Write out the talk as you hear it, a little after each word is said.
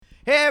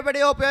Hey everybody,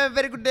 hope you have a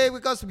very good day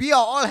because we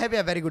are all having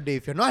a very good day.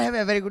 If you're not having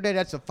a very good day,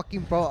 that's a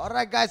fucking problem.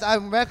 Alright guys,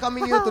 I'm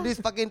welcoming you to this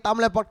fucking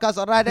Tamil podcast.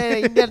 Alright,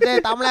 Indian day,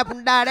 Tamil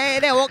punda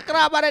day,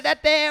 okra bare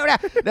that day.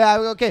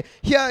 Okay,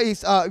 here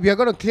is we are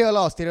going to clear a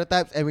lot of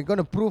stereotypes and we're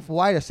going to prove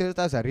why the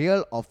stereotypes are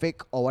real or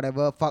fake or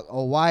whatever fuck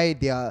or why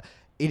they are.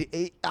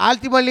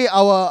 Ultimately,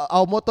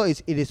 our motto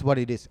is it is what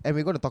it is, and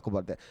we're going to talk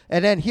about that.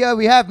 And then here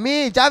we have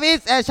me,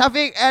 Javis, and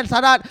Shafiq, and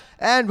Sadat,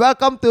 and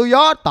welcome to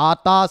your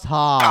Tata's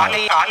house. Welcome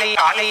to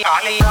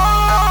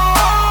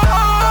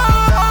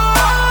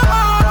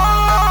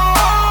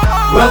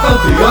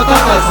your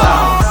Tata's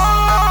house.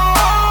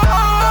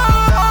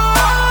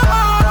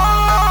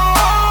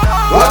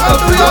 Welcome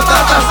to your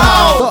Tata's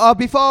house. So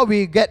before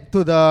we get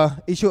to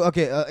the issue,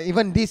 okay,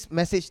 even this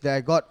message that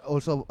I got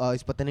also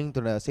is pertaining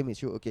to the same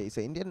issue. Okay, it's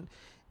a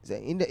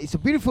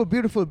beautiful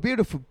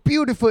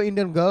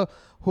Indian girl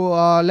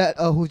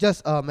who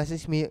just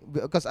messaged me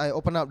because I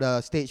opened up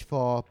the stage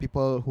for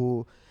people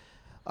who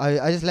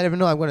I just let them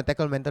know I'm going to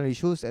tackle mental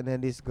issues, and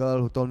then this girl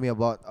who told me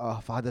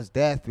about father's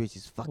death, which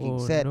is fucking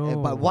sad. No.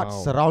 But what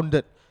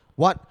surrounded,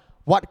 what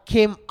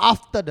came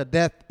after the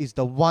death is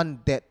the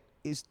one that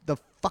is the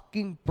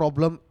fucking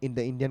problem in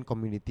the Indian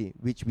community,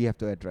 which we have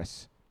to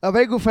address. A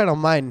very good friend of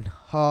mine,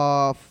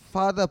 her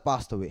father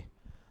passed away.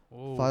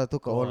 Father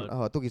took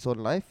his own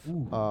life.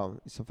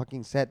 It's a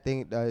fucking sad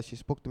thing. She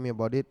spoke to me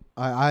about it.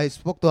 I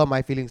spoke to her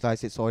my feelings. I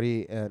said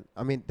sorry, and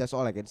I mean that's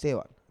all I can say.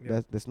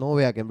 There's no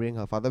way I can bring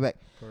her father back.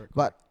 Correct.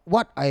 But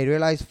what I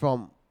realized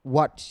from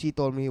what she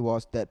told me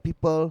was that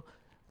people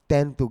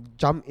tend to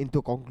jump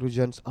into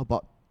conclusions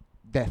about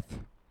death,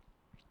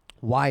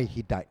 why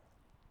he died,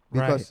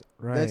 because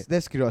Right.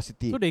 there's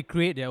curiosity. So they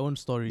create their own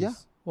stories. Yeah.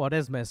 Wow,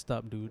 that's messed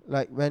up, dude.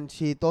 Like when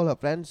she told her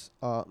friends,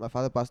 my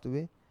father passed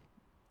away.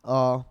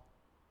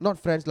 Not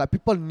friends, like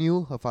people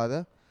knew her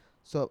father,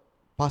 so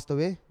passed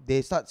away.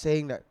 They start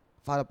saying that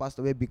father passed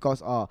away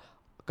because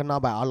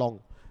kena by along,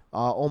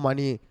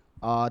 money,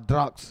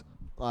 drugs,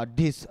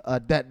 this,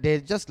 that.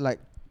 They just like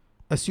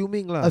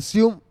Assuming lah.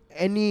 assume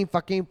any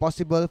fucking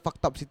possible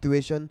fucked up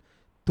situation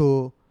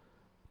to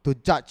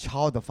judge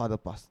how the father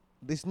passed.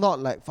 It's not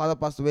like father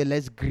passed away,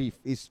 let's grieve.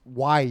 It's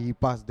why he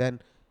passed.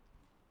 Then,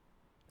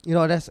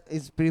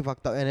 it's pretty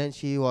fucked up. And then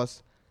she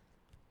was,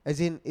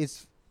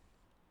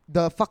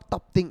 the fucked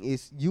up thing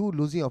is you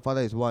losing your father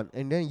is one,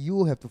 and then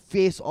you have to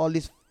face all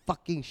this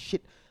fucking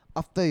shit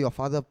after your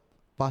father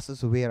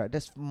passes away, right?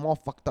 That's more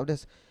fucked up.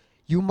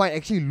 You might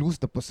actually lose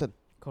the person.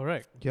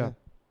 Correct. Yeah.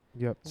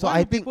 Yep. So Why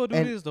I do think people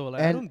do this though?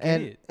 Like, I don't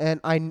get it. And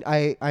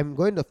I'm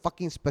going to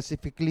fucking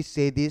specifically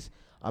say this.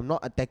 I'm not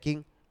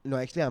attacking. No,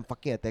 actually I'm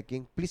fucking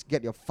attacking. Please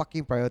get your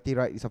fucking priority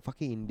right. It's a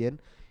fucking Indian.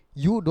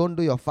 You don't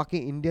do your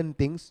fucking Indian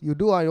things. You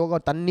do you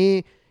want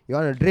tanni, you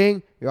want to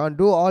drink, you want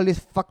to do all these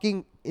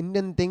fucking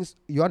Indian things.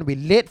 You want to be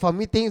late for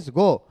meetings,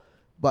 go.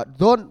 But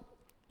don't.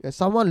 If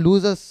someone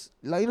loses,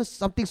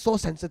 something so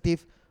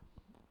sensitive,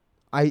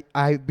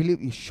 I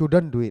believe you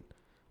shouldn't do it.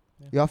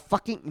 Yeah. You're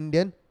fucking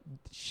Indian.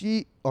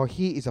 She or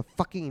he is a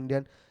fucking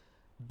Indian.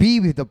 Be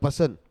with the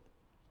person.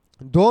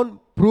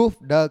 Don't prove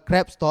the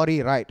crap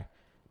story right.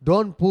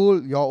 Don't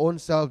pull your own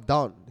self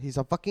down. He's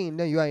a fucking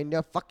Indian. You are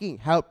Indian. Fucking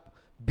help.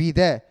 Be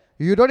there.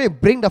 You don't even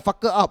bring the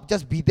fucker up.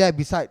 Just be there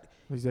beside.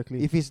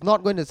 Exactly. If he's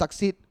not going to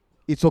succeed,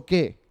 it's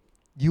okay.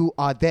 You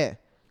are there.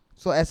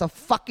 So as a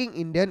fucking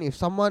Indian, if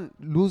someone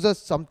loses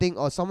something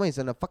or someone is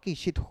in a fucking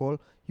shithole,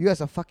 you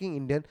as a fucking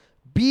Indian,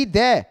 be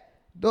there.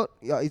 Don't.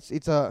 Yeah,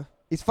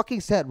 it's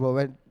fucking sad, bro.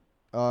 When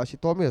she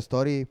told me a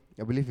story,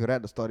 I believe you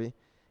read the story.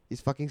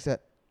 It's fucking sad.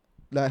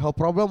 Like her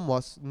problem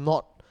was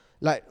not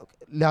like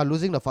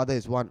losing the father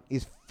is one.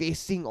 Is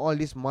facing all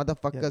these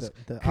motherfuckers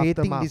the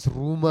creating aftermath. these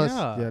rumors.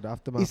 Yeah. The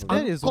aftermath. It's of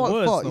That it. is uncalled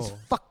worse, for. though. It's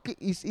fucking.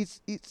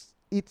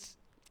 It's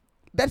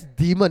that's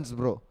demons,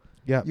 bro.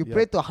 Yeah. You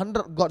pray to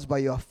 100 gods,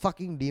 but you're a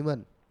fucking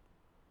demon.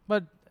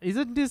 But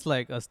isn't this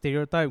like a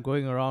stereotype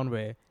going around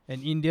where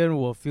an Indian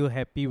will feel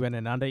happy when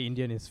another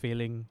Indian is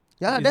failing?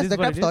 Yeah, Is that's this the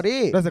what crap it is?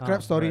 story. That's a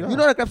crap story. right. lah. You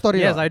know the crap story?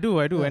 Yes, no? I do.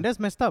 Yeah. And that's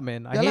messed up,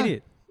 man. I Yeah lah.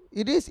 hate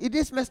it. It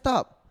is messed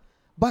up.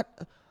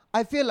 But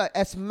I feel like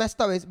as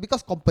messed up as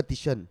because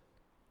competition.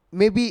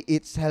 Maybe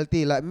it's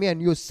healthy. Like me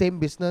and you, same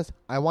business.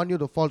 I want you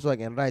to fall so I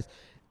can rise.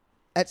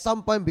 At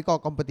some point, because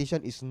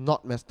competition is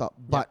not messed up.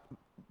 But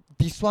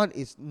this one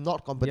is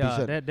not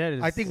competition. Yeah, that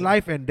is. I think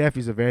life and death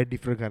is a very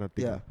different kind of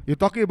thing. Yeah. You're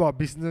talking about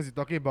business. You're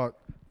talking about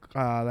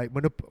like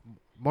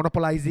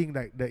monopolizing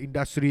like the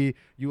industry.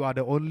 You are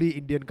the only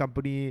Indian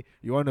company.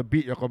 You want to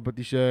beat your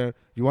competition.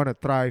 You want to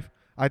thrive.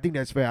 I think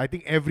that's fair. I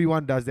think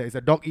everyone does that. It's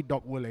a dog eat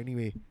dog world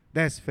anyway.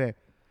 That's fair.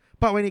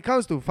 But when it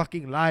comes to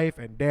fucking life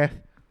and death,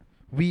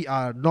 we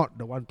are not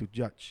the one to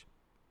judge.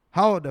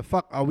 How the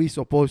fuck are we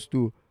supposed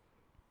to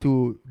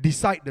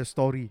decide the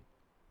story?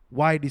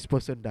 Why this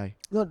person died?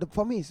 No,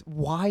 for me, is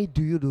why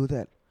do you do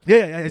that?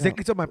 Yeah,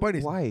 exactly. So my point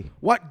is, Why?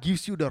 what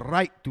gives you the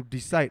right to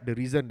decide the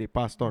reason they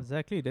passed on?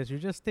 Exactly. That you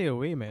just stay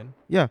away, man.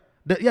 Yeah,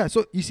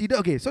 so you see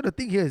so the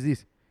thing here is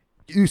this: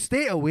 you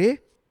stay away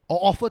or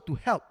offer to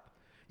help.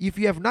 If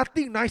you have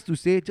nothing nice to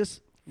say,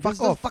 just fuck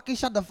Just off. fucking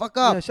shut the fuck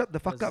up. Yeah, shut the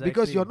fuck up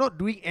because Exactly. you're not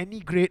doing any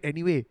great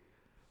anyway.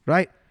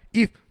 right?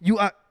 If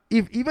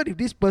even if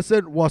this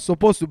person was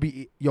supposed to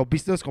be your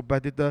business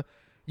competitor,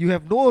 you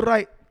have no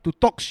right to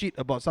talk shit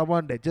about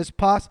someone that just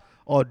passed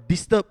or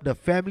disturb the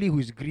family who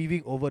is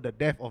grieving over the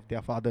death of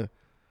their father.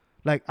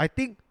 Like, I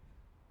think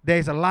there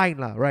is a line,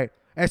 lah, right?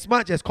 As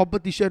much as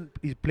competition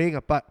is playing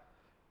a part,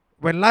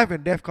 when life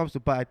and death comes to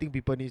part, I think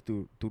people need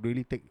to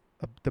really take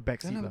the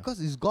back seat. Yeah, lah. because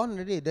it's gone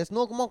already. There's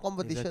no more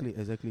competition.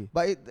 Exactly.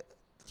 But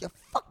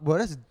fuck, bro,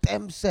 that's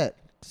damn sad.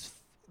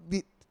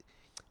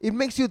 It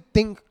makes you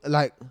think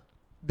like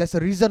there's a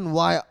reason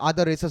why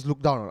other races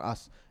look down on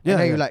us. Yeah, And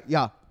then yeah. you're like,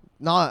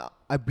 now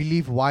I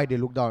believe why they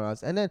look down on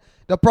us. And then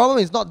the problem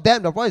is not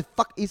them. The problem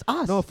is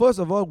us. No, first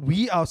of all,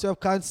 we ourselves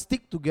can't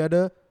stick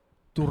together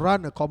to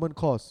run a common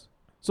cause.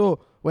 So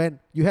when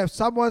you have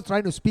someone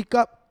trying to speak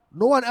up,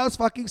 no one else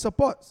fucking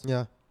supports.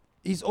 Yeah.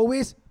 It's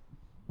always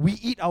we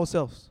eat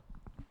ourselves.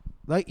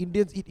 Like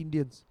Indians eat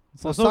Indians.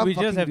 For So some we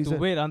just fucking have reason. to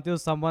wait until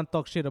someone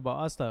talks shit about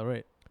us,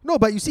 right? No,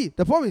 but you see,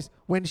 the problem is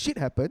when shit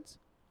happens,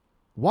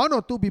 one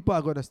or two people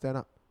are going to stand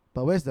up.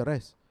 But where's the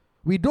rest?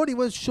 We don't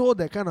even show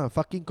that kind of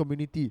fucking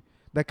community,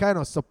 that kind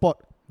of support.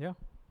 Yeah.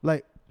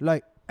 Like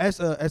as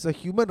a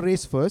human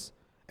race first,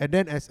 and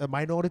then as a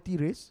minority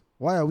race,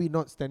 why are we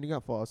not standing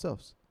up for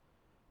ourselves?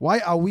 Why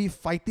are we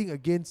fighting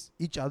against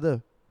each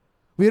other?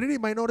 We're already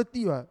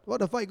minority, what? What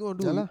the fuck you gonna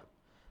do? Yeah lah.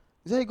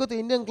 So you go to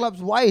Indian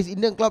clubs. Why is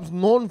Indian clubs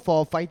known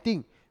for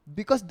fighting?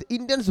 Because the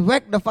Indians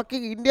whack the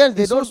fucking Indians.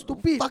 They It's so don't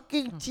stupid.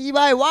 fucking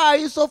chibai. Why are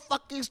you so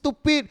fucking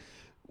stupid?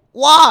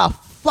 Wow,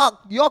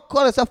 fuck. You're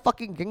called yourself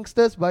fucking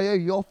gangsters, but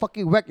you're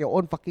fucking whack your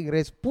own fucking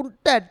race.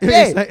 Punta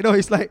It's like no,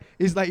 it's like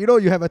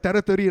you have a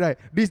territory, right?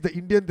 This is the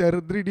Indian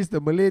territory, this is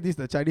the Malay, this is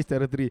the Chinese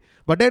territory.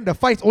 But then the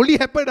fights only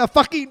happen in the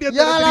fucking Indian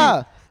Yeah territory.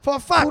 lah. For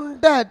fuck.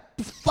 Punta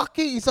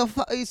fucking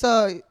is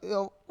a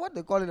what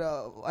they call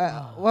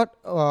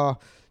it?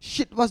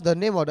 Shit, what's the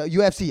name of the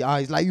UFC?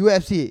 It's like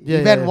UFC. Yeah,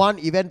 Event yeah. 1,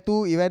 Event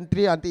 2, Event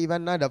 3 until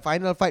Event 9. The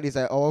final fight is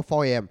at over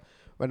 4 a.m.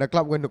 when the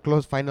club going to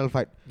close final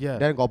fight. Yeah.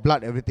 Then got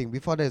blood, everything.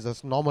 Before there's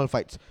just normal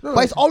fights. No,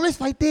 But it's always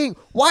fighting.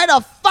 Why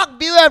the fuck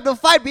do you have to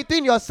fight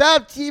between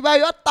yourself? Chiba,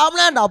 you're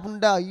Tamlan da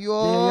bunda. Yo.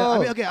 Yeah. I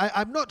mean, okay,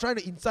 I'm not trying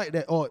to incite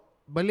that,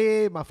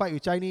 Malay must fight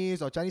with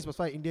Chinese, or Chinese must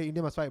fight India,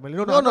 India must fight Malay.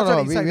 No, I'm not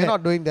trying to incite We're that.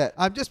 not doing that.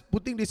 I'm just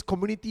putting this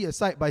community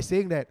aside by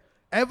saying that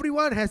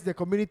everyone has their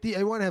community,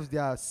 everyone has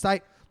their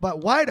side. But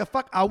why the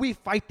fuck are we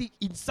fighting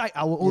inside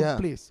our own Yeah.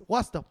 place?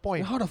 What's the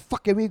point? How the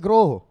fuck can we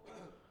grow?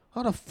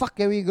 How the fuck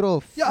can we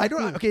grow? Yeah, I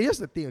don't. Fucking- Okay,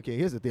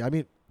 here's the thing. I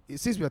mean,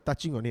 since we're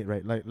touching on it,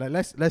 right? Like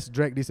let's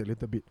drag this a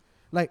little bit.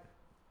 Like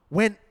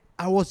when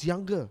I was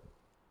younger,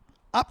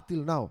 up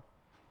till now,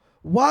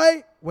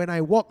 why when I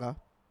walk,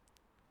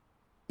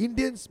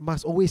 Indians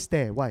must always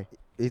stare. Why?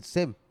 It's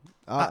same.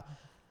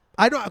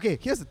 I don't. Okay,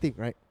 here's the thing,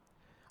 right?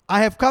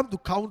 I have come to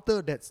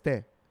counter that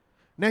stare.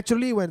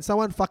 Naturally, when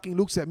someone fucking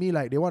looks at me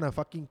like they want to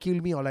fucking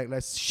kill me or like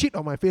shit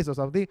on my face or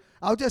something,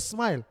 I'll just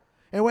smile.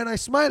 And when I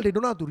smile, they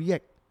don't know how to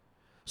react.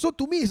 So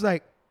to me, it's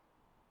like,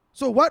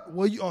 so what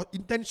were your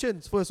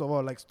intentions, first of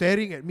all? Like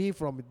staring at me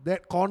from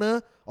that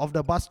corner of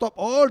the bus stop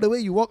all the way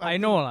you walk. I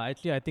know lah.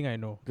 Actually, I think I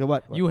know. Okay,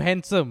 what? You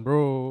handsome,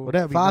 bro. Oh,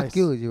 that'd be Fuck nice.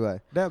 you, Jiwai.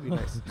 That'd be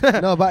nice.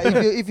 No, but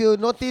if you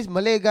notice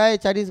Malay guy,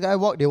 Chinese guy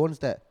walk, they won't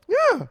stare.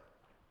 Yeah.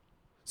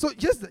 So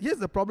here's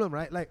the problem,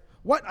 right? Like,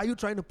 what are you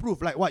trying to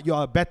prove? Like, what,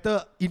 you're a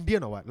better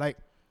Indian or what? Like,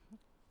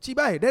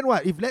 Chibai, then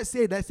what? If let's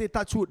say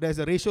touch wood, there's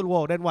a racial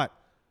war, then what?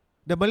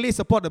 The Malay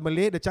support the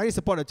Malay, the Chinese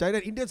support the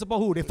Chinese, Indian support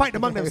who? They fight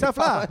among themselves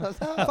lah.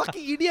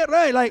 Fucking idiot,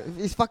 right? Like,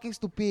 It's fucking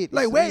stupid.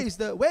 like It's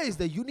where is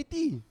the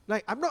unity?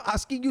 Like, I'm not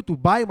asking you to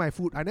buy my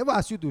food. I never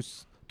asked you to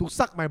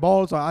suck my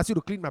balls or ask you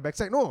to clean my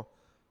backside. No,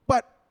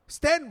 but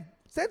stand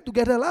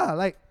together lah.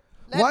 Like,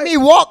 Let me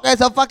walk as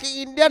a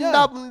fucking Indian.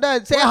 Yeah.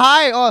 Say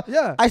hi or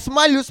Yeah. I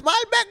smile, you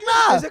smile back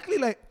lah. Exactly,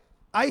 like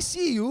I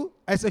see you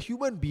as a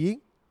human being.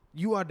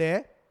 You are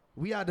there.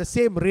 We are the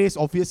same race,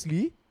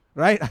 obviously,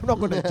 right? I'm not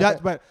going to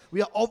judge, but we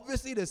are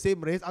obviously the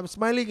same race. I'm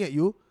smiling at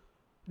you.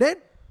 Then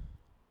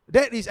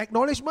that is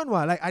acknowledgement,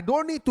 wa. Like, I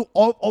don't need to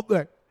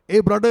like,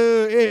 hey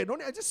brother, hey,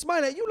 don't. I just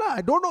smile at you lah.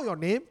 I don't know your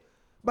name,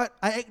 but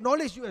I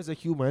acknowledge you as a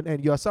human, and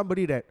you are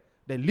somebody that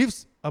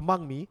lives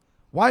among me.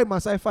 Why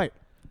must I fight?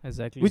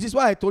 Exactly. Which is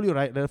why I told you,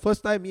 right? The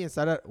first time me and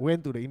Sadat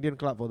went to the Indian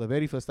club for the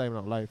very first time in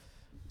our life.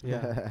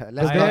 Yeah.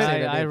 Let's I, not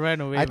say the I name.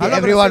 ran away. I I'm think not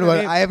everyone gonna say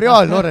will. the name.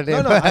 Everyone know the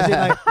name. No, as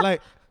in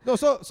like no.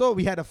 So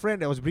we had a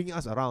friend that was bringing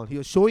us around. He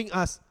was showing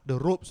us the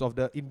ropes of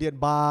the Indian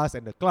bars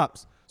and the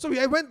clubs. So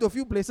I went to a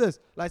few places.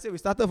 Like I said, we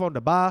started from the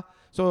bar.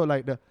 So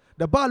like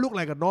the bar looked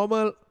like a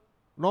normal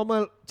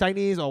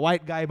Chinese or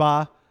white guy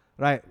bar,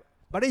 right?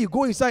 But then you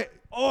go inside,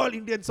 all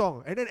Indian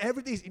song, and then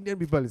everything is Indian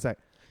people inside.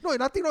 No,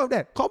 nothing wrong with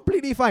that.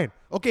 Completely fine.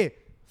 Okay,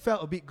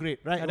 felt a bit great,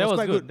 right? Yeah, It that was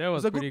quite good. That It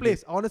was was a good pretty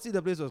place. Honestly,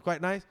 the place was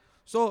quite nice.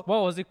 So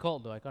What was it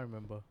called though? I can't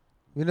remember.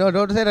 You know,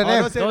 don't say the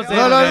name. don't say Don't the say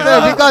name. the No,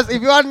 name. because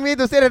if you want me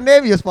to say the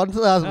name, you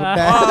sponsor us.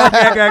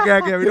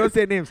 okay. We don't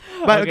say names.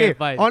 But Okay, okay,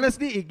 fine.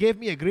 honestly, it gave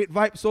me a great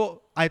vibe.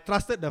 So I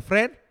trusted the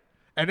friend,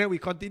 and then we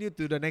continued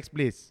to the next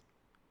place,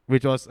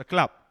 which was a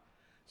club.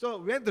 So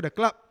we went to the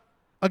club.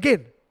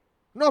 Again,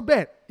 not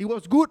bad. It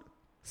was good.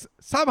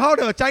 Somehow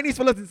there were Chinese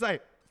fellas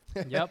inside.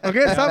 Yep.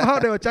 Okay, somehow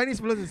there were Chinese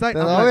fellas inside.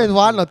 There's I'm like, always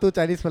one or two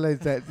Chinese fellas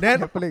inside. then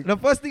Happening. the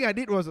first thing I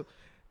did was,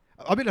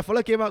 the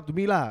fella came up to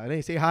me lah, and then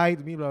he say hi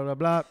to me, blah blah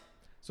blah.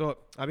 So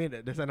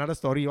there's another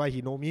story why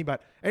he know me,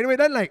 but anyway,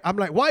 then I'm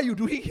like, what are you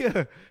doing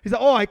here? He's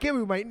like, oh, I came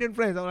with my Indian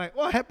friends. I'm like,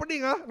 what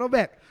happening? Not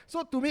bad.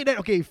 So to me, then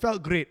okay, it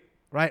felt great,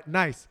 right?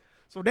 Nice.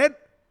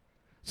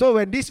 So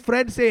when this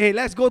friend say, hey,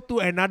 let's go to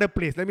another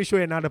place. Let me show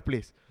you another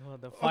place. Oh,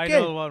 the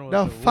final one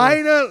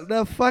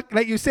was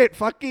like you said,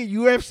 fucking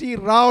UFC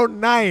round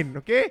 9,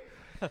 okay?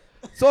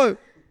 So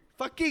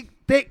fucking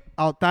take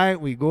our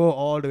time. We go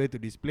all the way to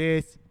this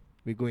place.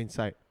 We go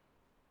inside.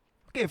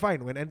 Okay,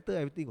 fine. When enter,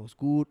 everything was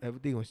good.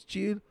 Everything was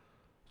chill.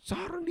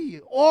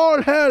 Suddenly,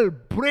 all hell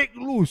break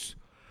loose.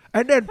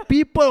 And then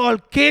people all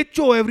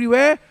kecho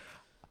everywhere.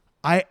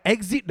 I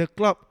exit the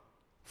club.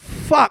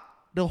 Fuck.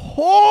 The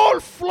whole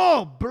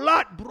floor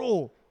blood,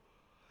 bro.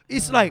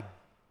 It's like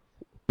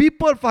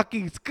people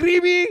fucking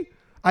screaming.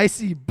 I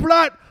see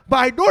blood, but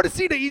I don't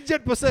see the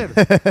injured person.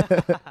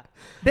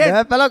 Then,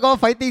 That fella go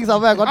fighting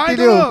somewhere.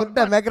 Continue. know, Put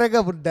that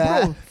McGregor. Put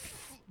that.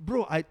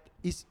 bro,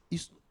 it's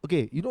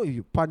okay. You know, if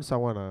you punch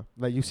someone,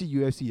 like you see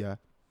UFC,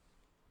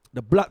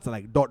 the blood's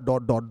like dot,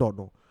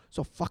 no.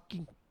 So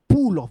fucking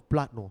pool of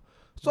blood, no.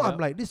 So I'm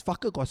Yeah. like, this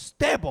fucker got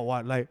stabbed or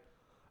what? Like,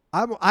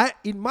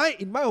 in my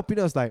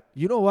opinion, it's like,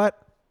 you know what?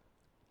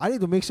 I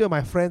need to make sure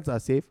my friends are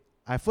safe.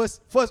 I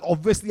first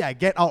obviously I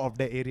get out of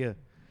that area.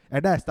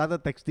 And then I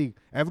started texting.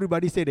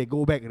 Everybody say they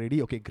go back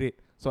already. Okay, great.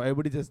 So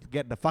everybody just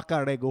get the fuck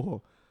out of there, go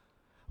home.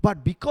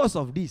 But because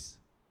of this,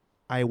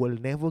 I will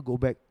never go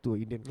back to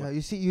an Indian Yeah, club.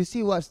 you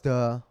see what's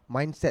the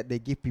mindset they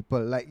give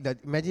people. Like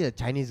imagine the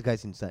Chinese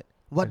guys inside.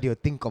 What do you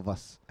think of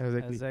us?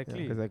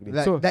 Exactly. Exactly.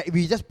 Like So that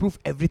we just prove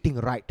everything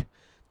right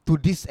to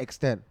this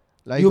extent.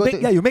 Like you go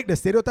make to- you make the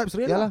stereotypes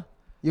real. yeah lah. lah.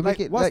 You Like,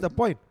 make it. what's like, the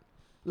point?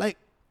 Like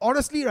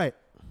honestly, right?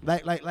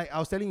 Like I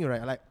was telling you,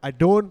 right? Like I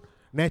don't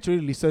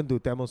naturally listen to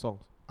Tamil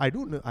songs. I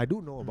do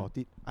know about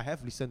it. I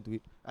have listened to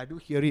it. I do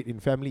hear it in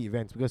family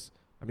events because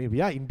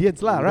we are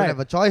Indians lah, you right? don't have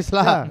a choice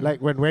lah. Yeah,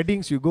 like when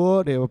weddings you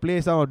go, they will play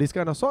some of this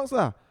kind of songs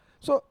lah.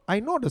 So I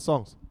know the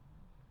songs.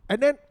 And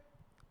then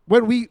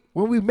when we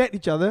met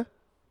each other,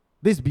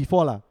 this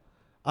before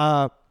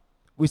lah,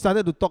 we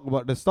started to talk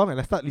about the song and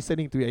I started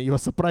listening to it and it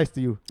was surprised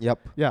to you.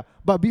 Yep. Yeah.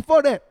 But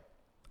before that,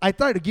 I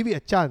tried to give it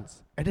a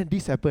chance. And then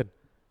this happened.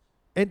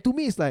 And to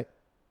me it's like,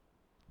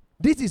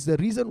 this is the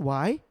reason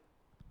why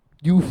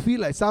you feel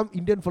like some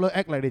Indian fellow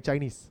act like they're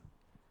Chinese.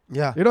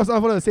 Yeah. You know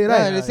some fellow say, Yeah,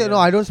 right? they say no,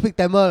 I don't speak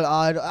Tamil.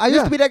 I used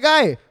Yeah. to be that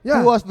guy Yeah.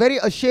 who was very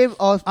ashamed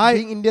of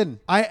being Indian.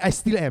 I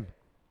still am.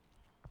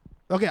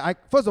 Okay,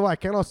 first of all, I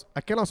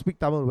cannot speak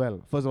Tamil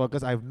well. First of all,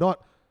 because I've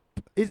not.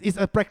 It's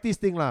a practice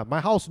thing lah. My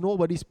house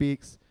nobody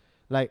speaks.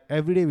 Like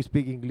every day we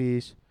speak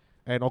English,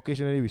 and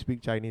occasionally we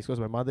speak Chinese because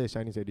my mother is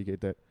Chinese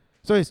educated.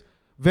 So it's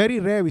very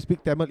rare we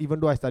speak Tamil, even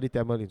though I studied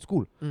Tamil in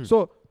school.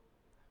 So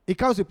it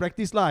comes with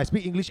practice lah. I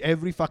speak English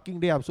every fucking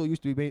day. I'm so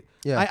used to it.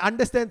 Yeah. I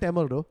understand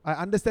Tamil though. I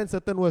understand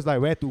certain words like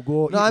where to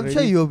go. No, eat I'm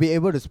sure already. you'll be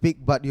able to speak,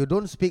 but you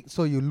don't speak,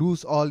 so you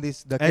lose all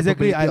this. The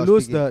Exactly, capability I of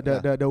lose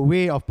speaking. the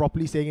way of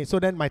properly saying it. So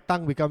then my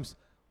tongue becomes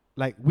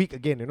like weak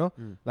again, you know?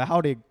 Like how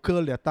they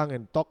curl their tongue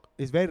and talk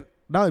is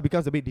now it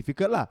becomes a bit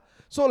difficult lah.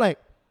 So like,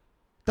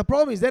 the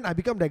problem is then I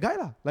become that guy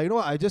lah. Like, you know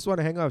what, I just want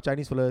to hang out with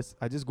Chinese fellas.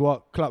 I just go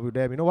out, club with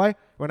them. You know why?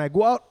 When I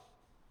go out,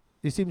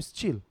 it seems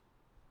chill.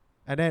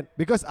 And then,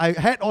 because I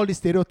had all this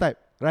stereotype,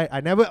 right? I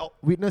never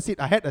witnessed it.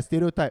 I had a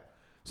stereotype.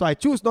 So I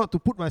choose not to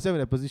put myself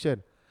in a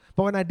position.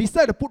 But when I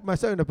decide to put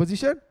myself in a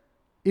position,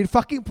 it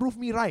fucking proved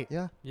me right.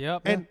 Yeah.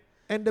 Yep.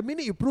 And the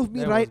minute you prove me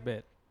that right, was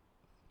bad.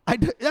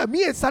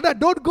 me and Sada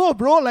don't go,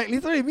 bro. Like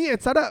literally, me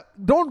and Sada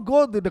don't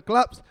go to the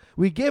clubs.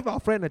 We gave our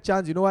friend a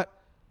chance. You know what?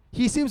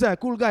 He seems like a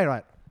cool guy,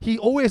 right? He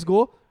always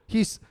go.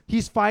 He's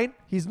fine.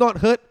 He's not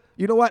hurt.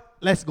 You know what?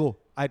 Let's go.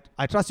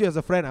 I trust you as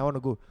a friend. I want to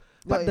go.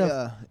 But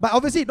but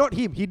obviously not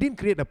him. He didn't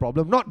create the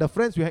problem. Not the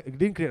friends we had. He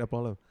didn't create a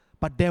problem.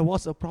 But there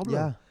was a problem.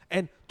 Yeah.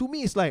 And to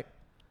me, it's like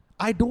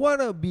I don't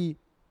want to be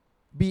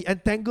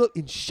entangled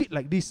in shit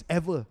like this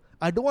ever.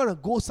 I don't want to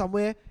go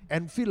somewhere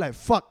and feel like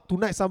fuck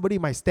tonight somebody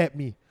might stab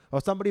me. Or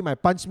somebody might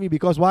punch me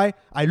because why?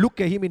 I look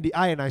at him in the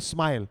eye and I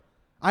smile.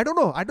 I don't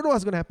know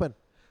what's going to happen.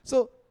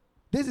 So,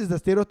 this is the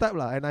stereotype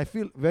lah, and I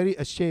feel very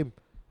ashamed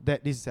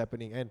that this is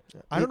happening. And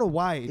I don't know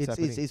why it's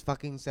happening. It's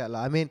fucking sad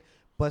lah. I mean,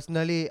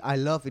 personally, I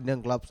love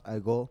Indian clubs. I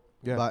go.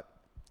 Yeah. But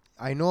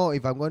I know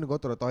if I'm going to go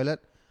to the toilet,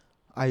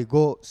 I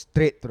go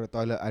straight to the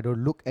toilet. I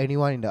don't look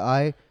anyone in the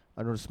eye.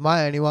 I don't smile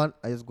at anyone.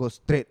 I just go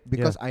straight.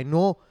 Because I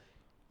know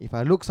if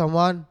I look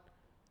someone,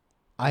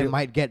 I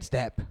might get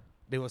stabbed.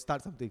 They will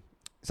start something.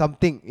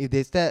 Something. If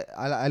they stare,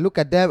 I look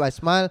at them, I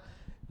smile,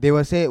 they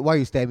will say, why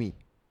you stare me?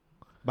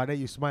 But then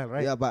you smile,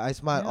 right? Yeah, but I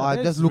smile. Yeah, Or I'm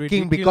that's just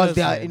looking because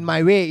they are ridiculous, in man.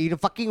 my way. In a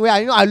fucking way.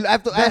 I know I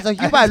have to, as a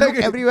human, I look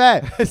Exactly.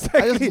 everywhere.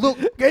 Exactly. I just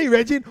look. Can you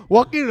imagine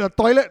walking to the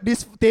toilet,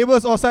 these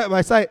tables all side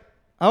by side?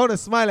 I want to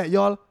smile at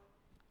y'all.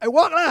 I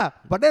walk lah.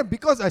 But then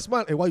because I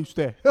smile, why you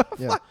stare?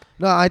 Yeah.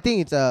 No, I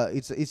think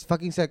it's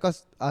fucking sad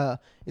because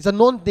it's a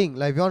known thing.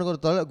 Like if you want to go to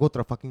the toilet, go to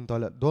the fucking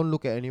toilet. Don't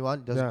look at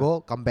anyone. Just Yeah. go,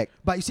 come back.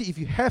 But you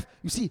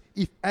see,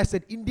 if as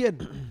an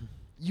Indian,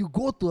 you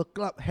go to a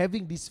club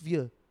having this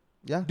fear,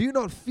 Yeah. do you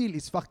not feel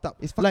it's fucked up?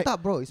 It's fucked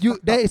up, bro. It's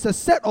fucked There up. is a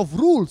set of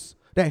rules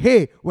that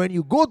hey, when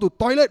you go to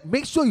toilet,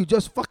 make sure you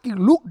just fucking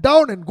look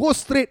down and go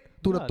straight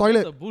to the Yeah,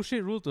 toilet. That's a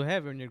bullshit rule to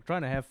have when you're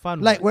trying to have fun.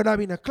 Like what? when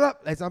I'm in a club,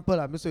 example,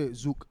 I'm just say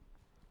Zouk.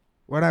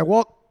 When I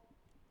walk,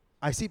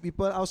 I see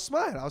people, I'll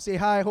smile. I'll say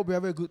hi, hope you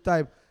have a good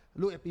time.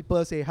 Look at people,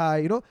 say hi.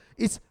 You know,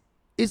 it's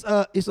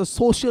a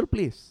social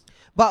place.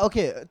 But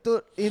okay,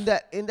 in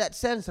that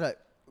sense, right?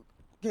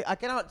 Okay, I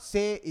cannot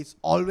say it's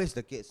always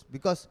the case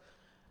because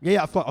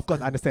Yeah, of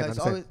course, I understand. it's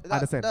understand. always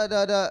understand.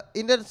 the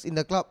Indians in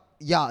the club.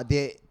 Yeah,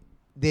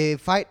 they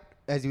fight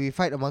as we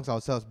fight amongst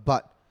ourselves,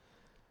 but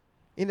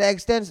in the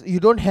extent you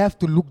don't have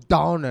to look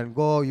down and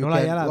go. You No lah,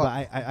 can yeah lah, go-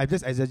 but I'm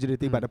just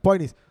exaggerating. But the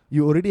point is,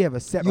 you already have a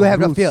set you of have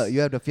rules. the fear. You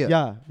have the fear.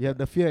 Yeah, you have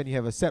the fear and you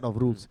have a set of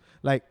rules.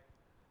 Like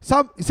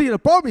the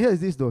problem here is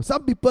this though.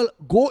 Some people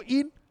go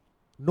in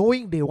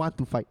knowing they want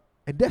to fight.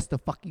 And that's the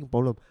fucking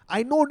problem.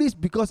 I know this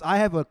because I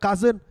have a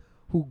cousin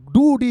who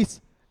do this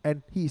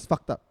and he is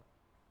fucked up.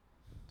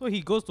 So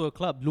he goes to a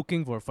club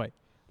looking for a fight.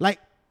 Like,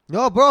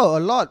 No, bro, a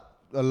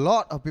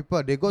lot of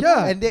people they go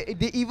Yeah. and they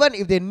even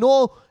if they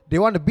know they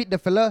want to beat the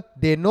fella,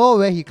 they know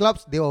where he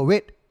clubs, they will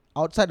wait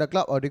outside the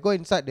club or they go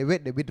inside, they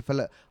wait, they beat the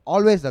fella.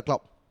 Always the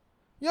club.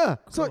 yeah.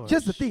 So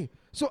here's the thing.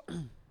 So,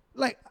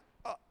 like,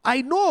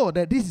 I know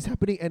that this is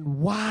happening and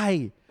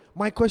why.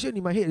 My question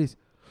in my head is,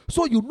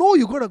 so you know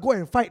you're gonna go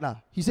and fight lah.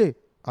 He say,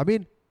 I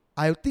mean,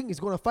 I think he's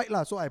gonna fight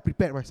lah, so I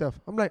prepared myself.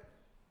 I'm like,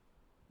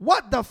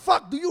 what the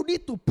fuck do you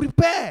need to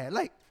prepare?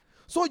 Like,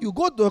 so you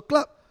go to a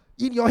club,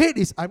 in your head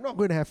is, I'm not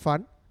going to have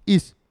fun,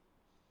 is,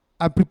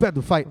 I'm prepared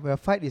to fight. Where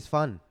fight is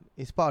fun.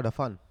 It's part of the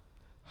fun.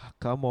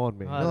 Come on,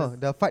 man. Ah, No, that's-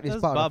 the fight is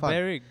That's part of the fun.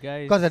 barbaric,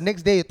 guys. Because the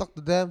next day you talk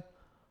to them,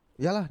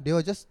 yeah lah, they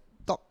will just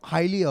talk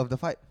highly of the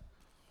fight.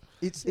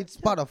 It's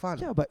part of fun.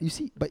 Yeah, but you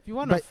see, if you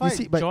want to but fight, you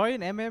see, but join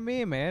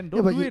MMA, man. Yeah,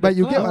 Don't but do you- it but at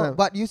you get club. what No, I'm-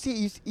 but you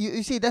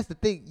see that's the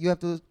thing. You have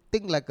to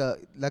think like a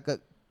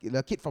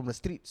kid from the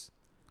streets.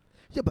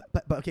 yeah, but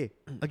okay.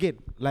 Again,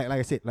 like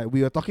I said, like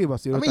we were talking about I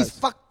stereotypes. mean, it's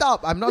fucked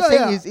up. I'm not yeah,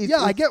 saying yeah, it's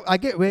yeah. I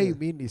get where yeah. you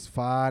mean it's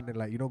fun and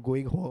like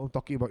going home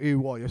talking about hey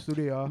what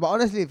yesterday But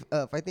honestly,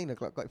 fighting in the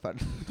club quite fun.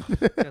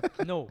 Yeah,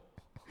 no,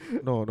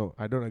 No,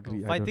 I don't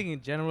agree. fighting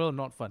in general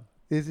not fun.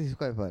 This is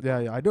quite fun.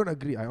 Yeah, I don't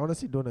agree. I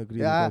honestly don't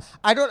agree. Yeah, because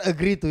I don't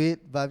agree to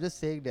it, but I'm just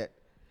saying that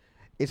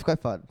it's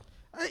quite fun.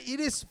 it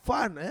is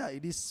fun. Yeah,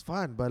 it is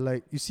fun. But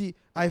like you see,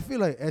 I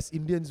feel like as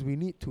Indians we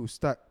need to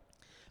start.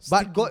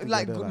 But sticking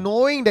together lah.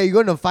 knowing that you're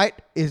going to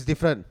fight is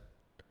different.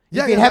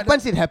 Yeah, if yeah, it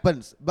happens, it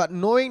happens. But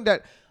knowing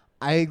that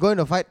I'm going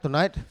to fight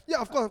tonight, Yeah,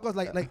 of course.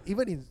 Like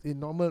even in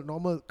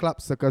normal club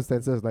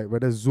circumstances, like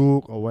whether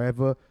Zouk or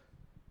whatever,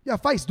 yeah,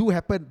 fights do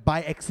happen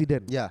by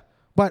accident. yeah.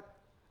 But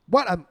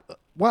what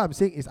I'm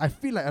saying is, I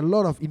feel like a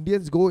lot of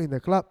Indians go in the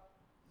club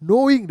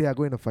knowing they are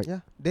going to fight. Yeah,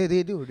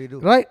 they do.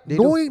 Right? They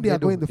do, knowing they they are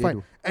do, going to they fight.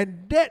 do.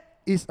 And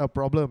that is a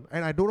problem.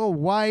 And I don't know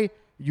why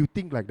you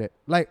think like that.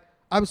 Like,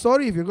 I'm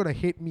sorry if you're going to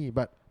hate me,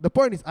 but the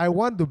point is I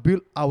want to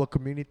build our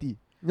community.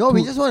 No,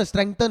 we to- just want to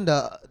strengthen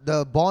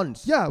the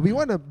bonds. Yeah, we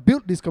want to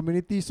build this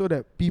community so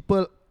that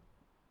people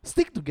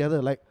stick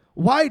together. Like,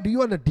 why do you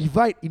want to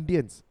divide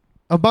Indians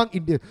among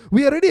Indians?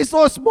 We already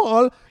so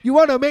small. You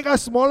want to make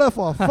us smaller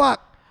for a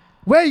fuck?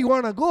 Where you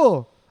want to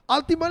go?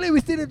 Ultimately, we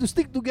still need to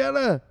stick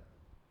together.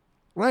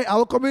 Right?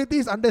 Our community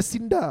is under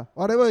Sinda,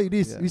 whatever it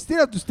is. Yeah. We still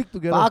have to stick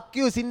together. Fuck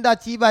you, Sinda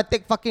Chiba.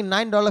 Take fucking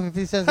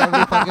 $9.50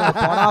 every fucking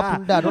poda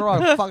punda. Don't know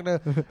what the fuck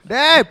the.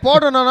 Hey,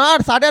 podo na na.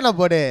 Sada na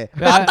pode.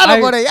 Atta na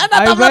pode. Yana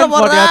I tamla na went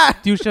for their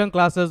pode. tuition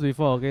classes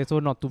before, okay, so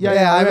not too Yeah,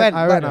 bad.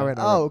 I went. I went.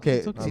 Oh, okay.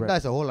 It's okay. Sinda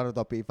is a whole other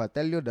topic. If I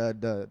tell you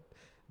the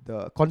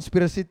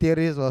conspiracy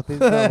theories or things,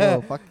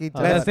 oh, fucking.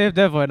 Let's save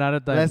that for another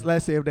time.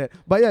 Let's save that.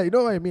 But yeah, you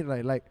know what I mean,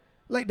 right?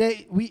 Like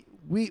they,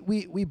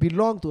 we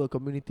belong to a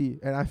community,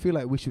 and I feel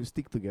like we should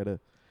stick together.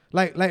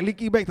 Like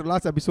linking back to the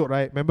last episode,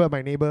 right? Remember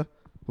my neighbor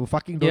who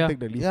fucking don't Yeah. take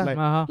the leave?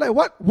 Yeah. Like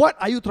what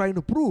are you trying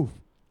to prove?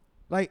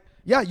 Like,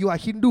 yeah, you are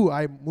Hindu,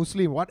 I'm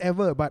Muslim,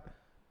 whatever, but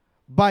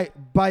by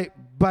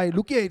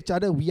looking at each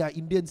other, we are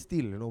Indians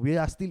still, we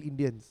are still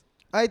Indians.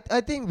 I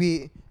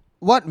think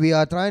what we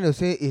are trying to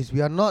say is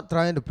we are not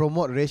trying to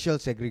promote racial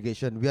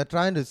segregation. We are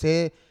trying to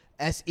say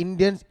as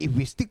Indians, if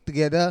we stick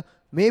together,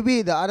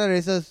 maybe the other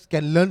races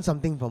can learn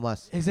something from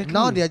us. Exactly.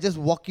 Now they are just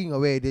walking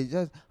away.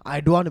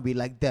 I don't want to be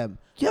like them.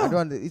 Yeah. I don't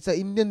want to, it's an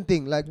Indian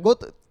thing. Like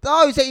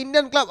you say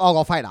Indian club,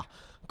 go fight lah.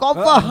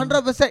 Confirm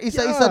 100%. It's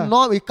a Yeah.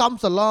 norm. It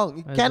comes along.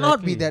 It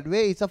cannot be Exactly. that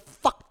way. It's a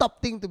fucked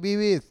up thing to be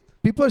with.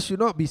 People should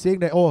not be saying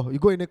that, oh, you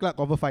go in the club,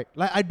 cover fight.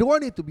 Like, I don't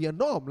want it to be a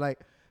norm.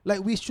 Like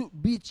we should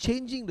be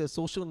changing the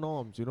social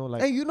norms,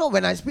 like. And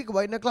when I speak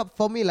about in the club,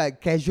 for me,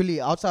 like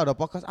casually outside of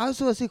the podcast, I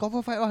also say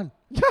cover fight one.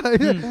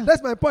 Yeah,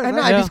 that's my point. And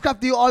right? then I Yeah.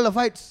 describe to you all the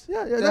fights.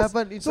 Yeah, that that's,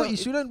 happen. It's so not- it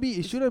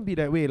shouldn't be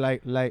that way.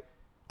 Like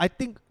I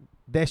think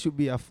there should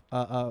be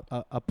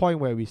a point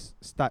where we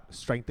start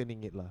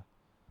strengthening it lah,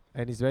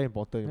 and it's very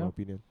important in my Yeah.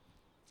 opinion.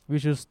 We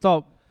should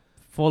stop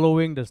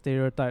following the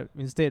stereotype.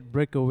 Instead,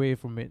 break away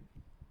from it.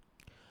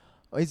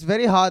 It's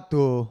very hard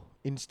to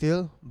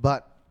instill,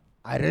 but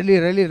I really,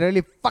 really,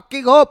 really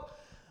fucking hope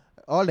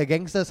all the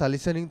gangsters are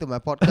listening to my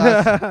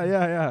podcast.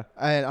 yeah.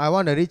 And I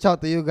want to reach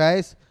out to you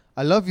guys.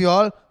 I love you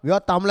all. We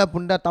are Tamla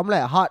Punda,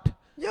 Tamla at heart.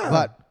 Yeah.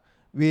 But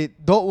we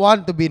don't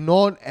want to be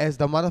known as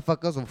the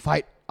motherfuckers who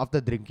fight after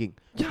drinking.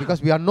 Yeah.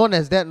 Because we are known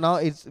as that now.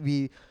 It's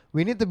we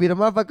need to be the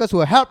motherfuckers who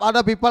help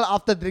other people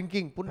after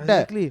drinking. Punda.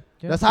 Exactly.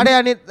 The Sade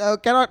I need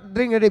cannot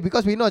drink already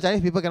because we know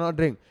Chinese people cannot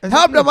drink. Exactly.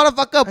 Help the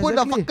motherfucker. Put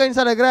the Exactly. fucker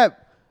inside the grab.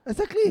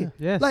 Exactly.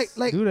 Yes,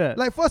 Like do that.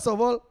 like first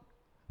of all,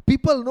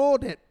 people know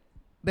that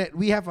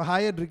we have a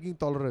higher drinking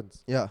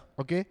tolerance. Yeah.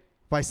 Okay,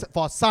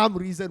 for some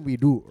reason we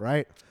do,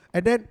 right?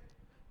 And then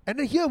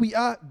here we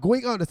are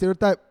going out the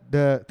stereotype,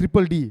 the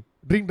triple D,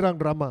 drink drunk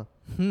drama.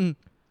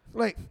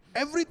 Like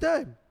every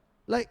time,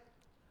 like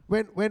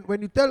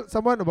when you tell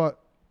someone about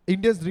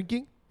Indians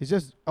drinking, it's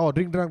just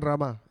drink drunk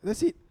drama.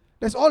 That's it.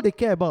 That's all they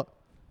care about.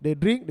 They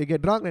drink, they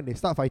get drunk, and they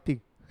start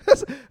fighting.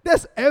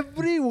 That's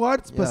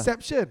everyone's Yeah.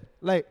 perception.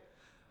 Like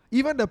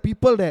even the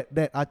people that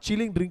are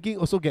chilling drinking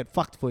also get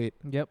fucked for it.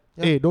 Yep.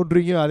 Yeah. Hey, don't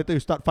drink here. Later you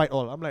start fight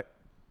all. I'm like,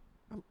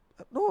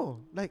 no,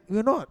 like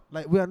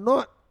we are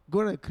not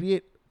gonna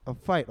create a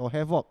fight or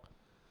havoc.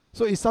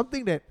 So it's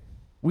something that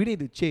we need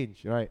to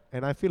change, right?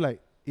 And I feel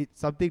like it's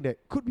something that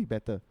could be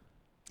better.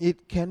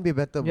 It can be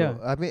better, bro.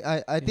 Yeah. I mean,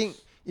 I think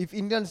if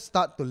Indians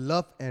start to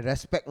love and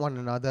respect one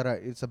another,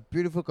 right, it's a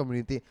beautiful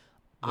community.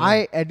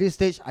 At this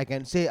stage, I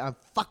can say I'm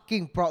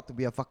fucking proud to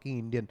be a fucking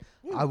Indian.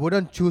 I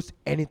wouldn't choose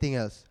anything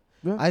else.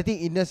 Yeah. I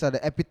think Indians are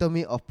the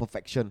epitome of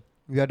perfection.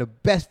 We are the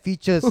best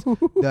features,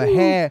 the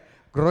hair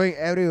growing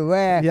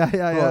everywhere. Yeah.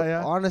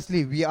 Bro,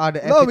 honestly, we are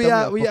the No, epitome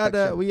of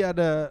perfection.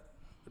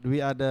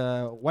 we are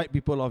the white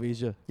people of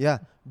Asia. Yeah,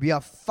 we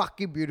are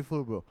fucking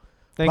beautiful, bro.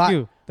 Thank But-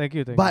 you. Thank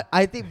you. But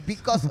I think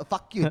because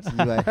fuck you,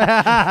 Chibai.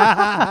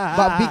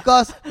 But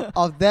because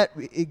of that,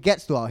 it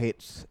gets to our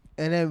heads,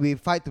 and then we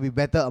fight to be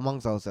better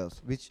amongst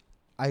ourselves, which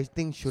I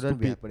think shouldn't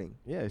be Stupid. happening.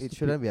 Yeah, it's It stupid.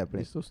 shouldn't be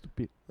happening. It's so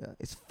stupid. Yeah,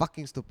 it's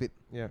fucking stupid.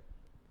 Yeah.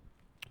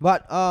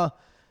 But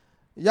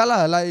yeah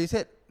lah, like you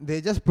said, they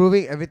just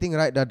proving everything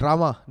right. The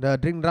drama, the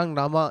drink drunk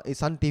drama is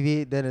Sun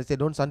TV. Then they say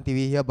don't Sun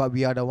TV here, but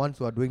we are the ones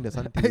who are doing the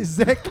Sun TV.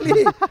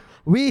 Exactly.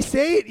 We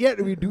say it yet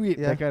we do it.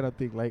 Yeah. That kind of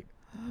thing. Like,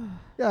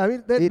 yeah, I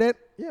mean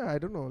I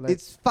don't know. Like,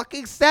 It's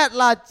fucking sad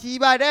lah,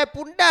 Chiba de,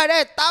 Punda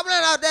de,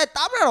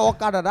 Tamil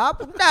okada da,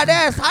 Punda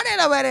de, Sade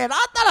la vere,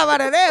 Rata la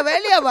vere,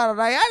 Velia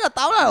vere, Yana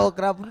Tamil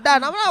okra, Punda,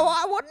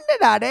 Namla, what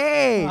did I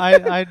de?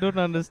 I don't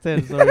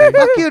understand. Sorry.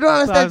 Fuck you, don't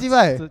understand,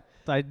 Chiba.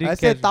 I did I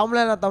said catch. Tamil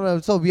and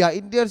Tamil. So we are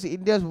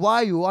Indians.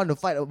 Why you want to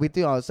fight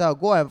between ourselves?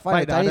 Go and find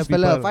Fight a the Chinese other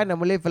fella, people. find a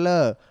Malay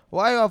fella.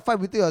 Why you fight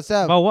between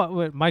yourself? But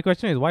wait, my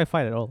question is, why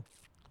fight at all?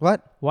 What?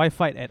 Why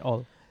fight at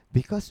all?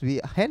 Because we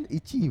hand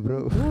itchy,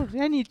 bro. Oh,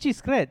 hand itchy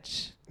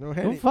scratch. no,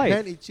 Don't fight.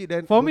 hand itchy,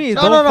 then For me,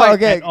 No, don't no, no, fight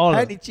okay. at all.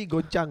 hand itchy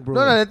gochang, bro.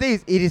 No, the thing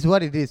is, it is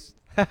what it is.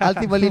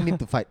 Ultimately, need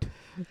to fight.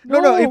 No.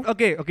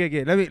 Okay.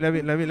 Let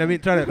me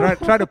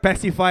try to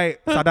pacify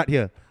Sadat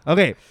here.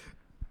 Okay.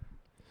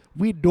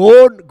 We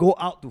don't go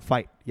out to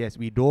fight. Yes,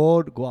 we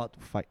don't go out to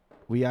fight.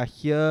 We are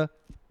here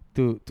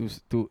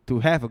to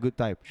have a good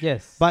time.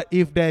 Yes. But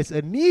if there's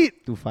a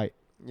need to fight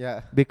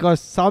Yeah. because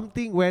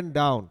something went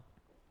down,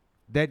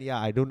 then yeah,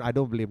 I don't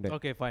blame them.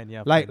 okay, fine.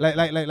 Yeah. Like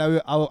fine.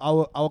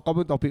 our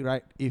common topic,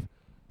 right? If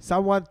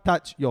someone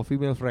touch your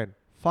female friend,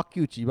 fuck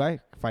you, Chibai,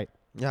 fight.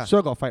 Yeah.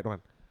 Sure got fight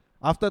one.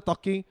 After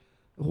talking,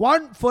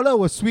 one fella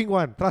will swing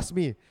one, trust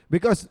me.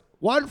 Because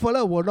one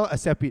fella will not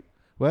accept it.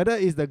 Whether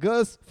it's the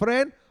girl's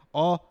friend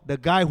or the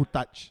guy who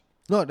touch.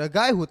 No, the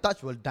guy who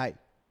touch will die.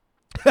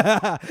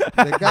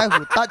 The guy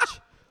who touch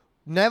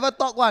never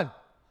talk one.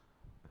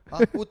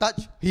 Who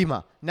touch him?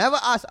 Never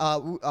ask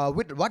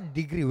with what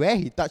degree, where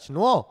he touch.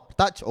 No,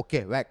 touch,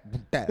 okay, whack.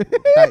 Die.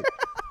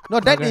 No,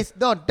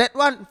 that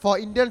one for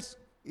Indians,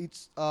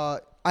 it's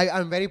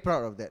I'm very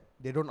proud of that.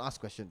 They don't ask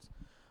questions.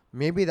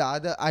 Maybe the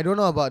other, I don't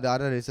know about the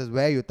other races,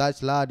 where you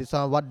touch lah, this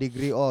one what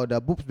degree, or the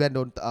boobs then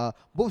don't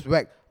boobs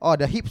whack, or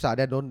the hips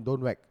then don't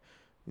whack.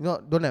 You know,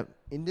 don't have.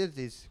 Indians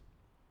is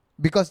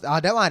because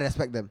that one I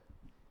respect them.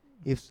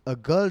 If a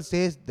girl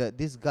says that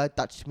this guy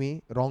touched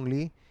me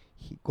wrongly,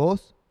 he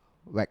goes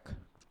whack.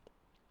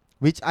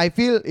 Which I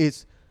feel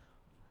is,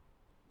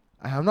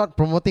 I am not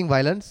promoting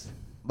violence,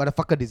 but the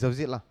fucker deserves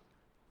it lah.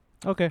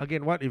 Okay.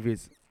 Again, what if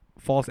it's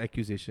false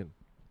accusation?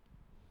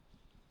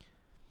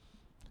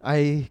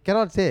 I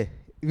cannot say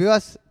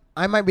because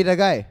I might be the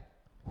guy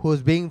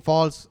who's being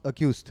false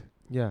accused,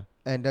 Yeah.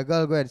 and the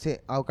girl go and say,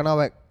 "I cannot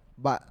whack,"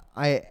 but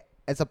I,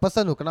 as a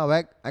person who cannot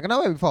whack, I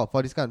cannot whack before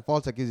for this kind of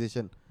false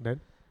accusation. Then?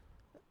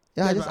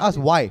 Yeah, I Yeah, just but I asked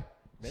mean- why.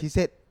 She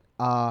said,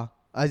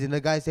 as in the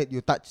guy said,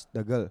 you touched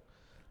the girl.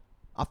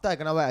 After I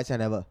cannot whack, I said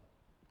never.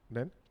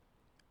 Then?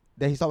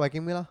 Then he stopped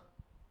whacking me lah.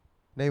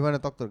 Then he want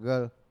to talk to the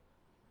girl.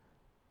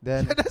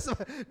 Then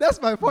that's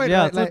my point.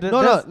 Yeah, Right? so Like, the-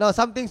 no, that's-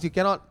 some things you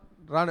cannot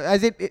run.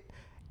 As it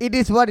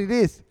is what it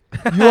is.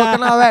 You will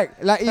kena whack.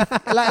 Like if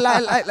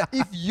like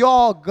if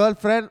your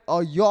girlfriend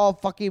or your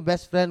fucking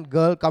best friend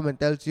girl come and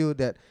tells you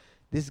that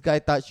this guy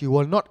touched, you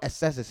will not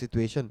assess the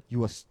situation. You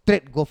will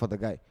straight go for the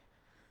guy.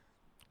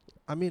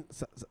 I mean,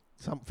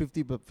 some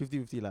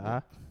 50-50 lah.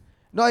 Huh?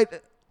 No, it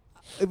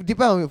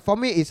depends on me. For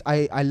me, is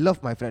I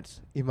love my friends.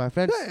 If my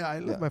friends, Yeah, I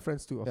love my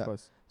friends too, of Yeah.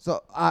 course. so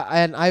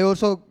and I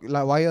also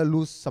like wire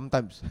loose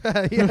sometimes.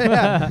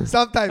 yeah,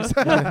 sometimes.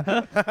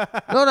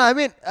 No, I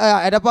mean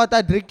at the point of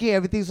time drinking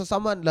everything. So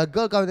someone, the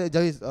girl comes and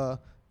Jarvis,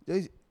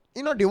 Jarvis,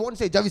 you know they won't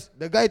say Jarvis,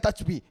 the guy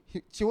touched me.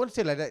 She won't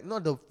say like that. No,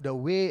 the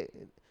way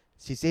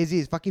she says it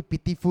is fucking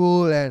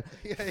pitiful and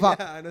fuck.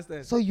 Yeah, I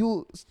understand. So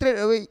you straight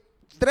away.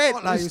 Straight,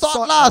 Sort lah, you sort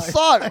sort lah, lah.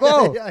 sort,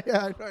 go. yeah,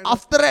 I know.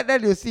 After that,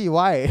 then you see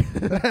why.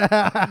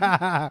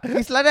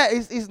 It's like that.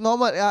 It's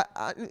normal.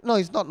 No,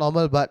 it's not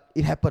normal, but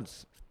it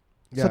happens.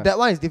 So Yeah. that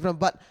one is different.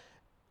 But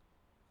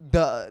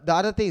the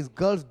other thing is,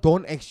 girls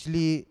don't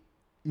actually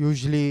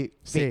usually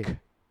Say. fake.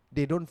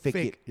 They don't fake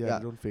it. Yeah,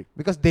 don't fake.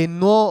 Because they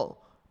know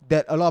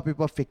that a lot of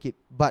people fake it.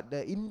 But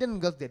the Indian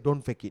girls, they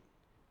don't fake it.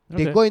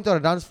 They Okay. go into the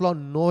dance floor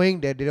knowing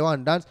that they don't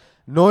want to dance,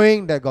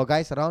 knowing that got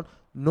guys around,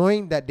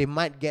 knowing that they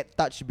might get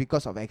touched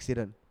because of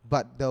accident.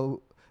 But the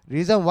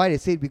reason why they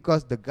say it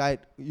because the guy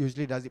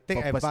usually does it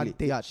Take purposely.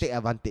 advantage. Yeah, take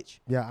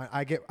advantage. Yeah,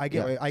 I get.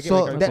 Yeah. I get.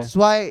 So what you're that's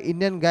why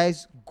Indian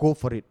guys go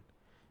for it.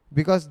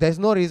 Because there's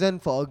no reason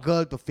for a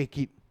girl to fake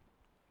it.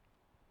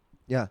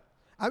 Yeah.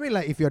 I mean,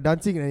 like if you're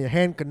dancing and your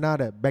hand kena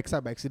the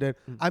backside by accident,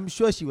 I'm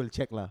sure she will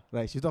check lah.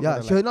 Right? She's not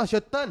Yeah, gonna she'll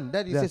turn.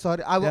 Then you Yeah. say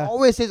sorry. I will Yeah.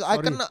 always say I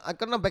Sorry.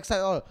 cannot backside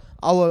all.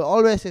 I will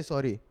always say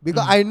sorry.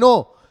 Because I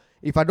know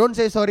if I don't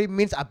say sorry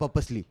means I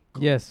purposely.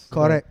 Yes.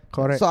 Correct.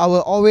 So I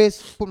will always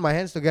put my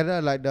hands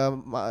together like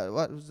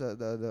what was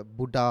the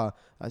Buddha.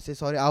 I say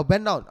sorry. I'll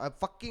bend down.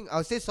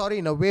 I'll say sorry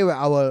in a way where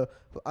I will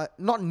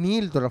not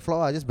kneel to the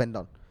floor. I just bend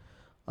down.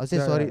 I'll say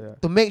Yeah, sorry yeah,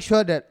 yeah. to make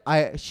sure that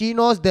she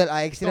knows that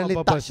I It's not on accidentally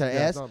purpose. touched her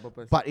Yeah, it's ass, not on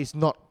purpose. but it's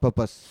not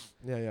purpose.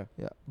 Yeah.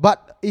 Yeah.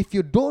 But if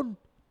you don't,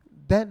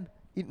 then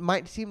it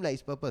might seem like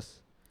it's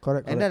purpose.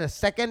 Correct. And then the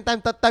second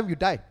time, third time, you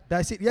die.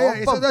 That's it. Yeah.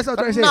 So that's what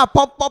I'm trying to say. Kena,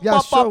 pop, pop, Yeah,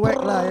 pop, sure, pop, whack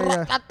lah,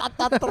 yeah.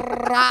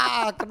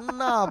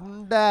 Kena,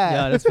 benda.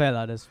 Yeah, that's fair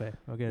lah. That's fair.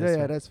 Okay. That's Yeah,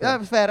 fair. that's Yeah,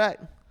 fair. fair, right?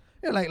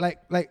 Yeah,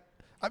 like.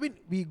 I mean,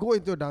 we go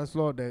into a dance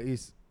floor. There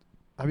is.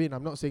 I mean,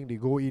 I'm not saying they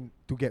go in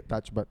to get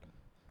touched, but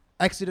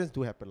accidents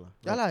do happen lah.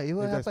 Yeah lah, it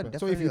will That's happen. fine.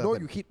 So if you definitely know will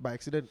you happen. hit by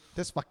accident,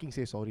 just fucking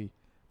say sorry.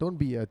 Don't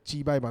be a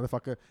chibai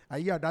motherfucker.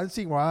 Yeah,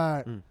 dancing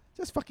what?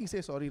 Just fucking say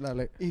sorry lah.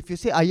 Like If you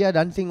say ayah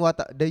dancing what,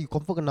 then you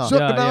confirm kena.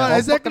 Sure, Yeah, kena yeah. lah, Confirm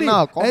exactly. kena,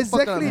 confirm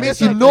Exactly. kena. That's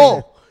Means you what I'm know.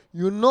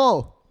 You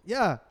know.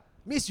 yeah.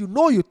 Means you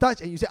know you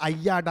touch and you say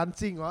ayah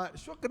dancing what?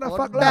 Sure kena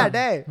fuck lah. That,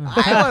 eh.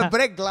 I will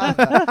break glass.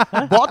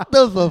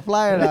 Bottles will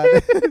fly.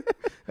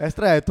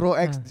 Yesterday I throw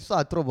X. So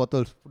I throw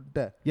bottles.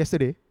 There.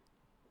 Yesterday.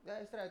 Yeah,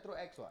 yesterday I throw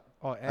X. What?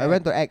 Oh, I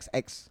went to X.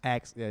 X.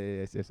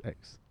 Yeah, yes,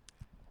 X.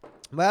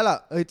 Well,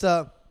 it's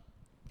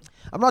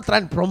I'm not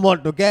trying to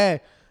promote,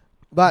 okay?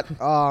 But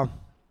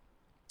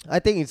I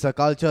think it's a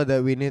culture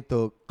that we need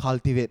to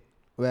cultivate,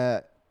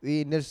 where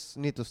we just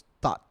need to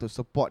start to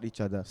support each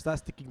other. Start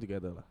sticking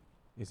together lah.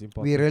 It's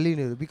important. We really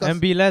need to, because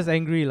And be less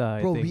angry lah.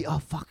 I bro, think. we are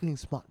fucking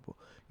smart, bro.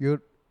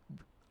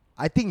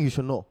 I think you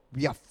should know.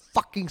 We are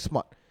fucking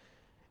smart.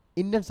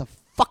 Indians are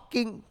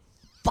fucking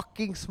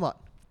smart.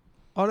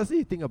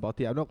 Honestly, think about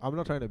it. I'm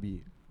not trying to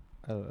be.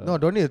 No,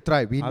 don't need to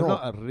try. We I'm know.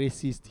 not a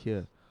racist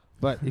here,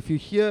 but if you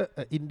hear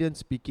an Indian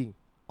speaking,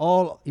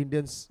 all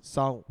Indians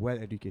sound well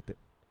educated.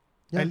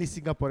 Yeah. At least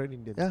Singaporean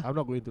Indians. Yeah. I'm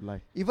not going to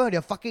lie. Even when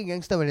they're fucking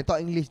gangster, when they talk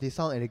English, they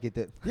sound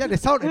educated. Yeah, they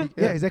sound.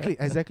 Yeah,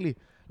 exactly.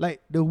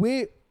 Like the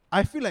way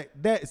I feel like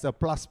that is a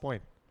plus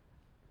point.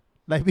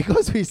 Like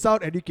because we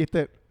sound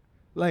educated,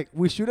 like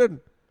we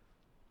shouldn't.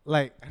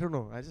 Like I don't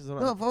know. I just don't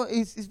know. No,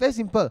 it's very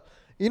simple.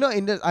 You know,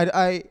 in the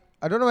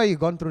I don't know where you've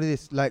gone through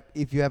this. Like,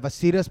 if you have a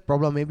serious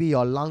problem, maybe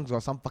your lungs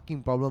or some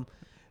fucking problem,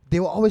 they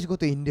will always go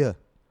to India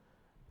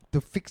to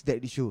fix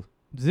that issue.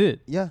 Is it?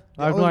 Yeah,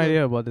 I have no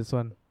idea about this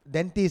one.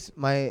 Dentist,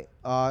 my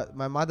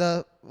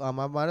mother's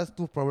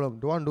tooth problem.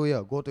 Don't want to do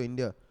here. Go to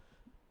India.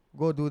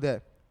 Go do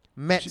that.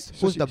 Maths.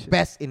 Who's the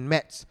best in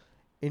maths?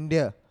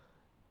 India.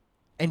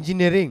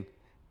 Engineering.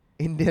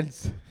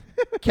 Indians.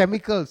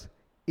 Chemicals.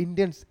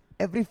 Indians.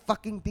 Every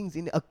fucking thing's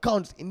in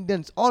accounts.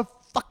 Indians. All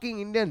fucking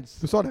Indians.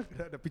 You saw the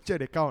picture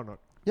they count or not?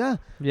 Yeah.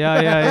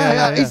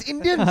 Yeah. It's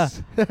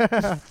Indians.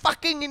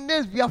 Fucking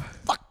Indians. We are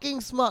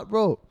fucking smart,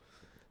 bro.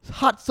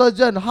 Heart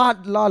surgeon,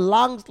 heart la,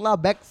 lungs la,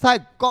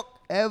 backside, cock,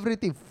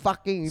 everything.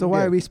 Fucking So India.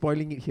 why are we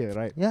spoiling it here,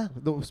 right? Yeah.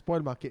 Don't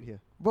spoil market here.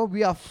 Bro,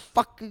 we are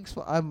fucking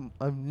smart.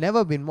 I've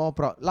never been more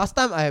proud. Last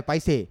time I had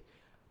paise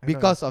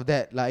because of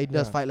that. Like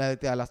India's Yeah. fight like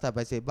that. Last time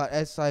paise. But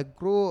as I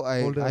grew,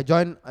 Older. I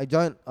joined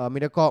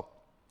Mediacorp.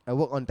 I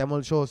work on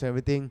Tamil shows and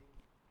everything.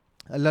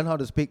 I learned how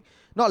to speak.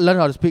 Not learn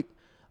how to speak.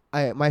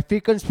 My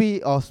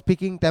frequency of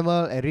speaking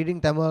Tamil and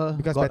reading Tamil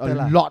Because got better a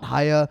lah. lot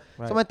higher.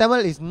 Right. So my Tamil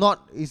is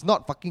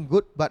not fucking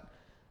good, but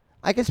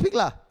I can speak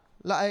lah.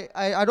 Like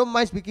I don't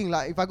mind speaking.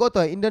 Like if I go to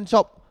an Indian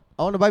shop,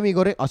 I want to buy mee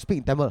goreng, I'll speak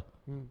in Tamil.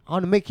 I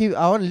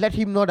want to let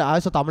him know that I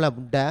also Tamil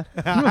bunda.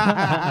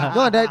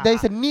 No, there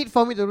is a need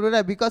for me to do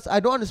that because I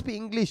don't want to speak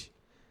English.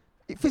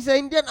 If it's an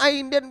Indian,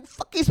 Indian,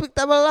 fucking speak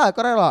Tamil lah,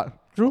 correct or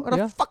True. What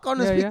the fuck I want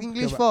to Yeah, speak yeah.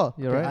 English Yeah, for?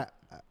 You're right.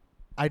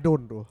 I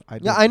don't know.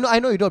 Yeah, I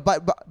know you don't,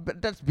 but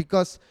that's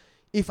because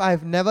if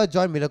I've never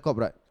joined Mediacorp,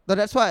 right? So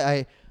that's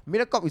why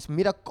Mediacorp is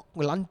Mediacorp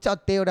lancha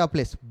teoda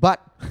place, but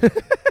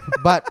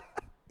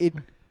it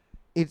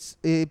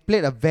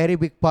played a very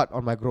big part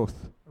on my growth.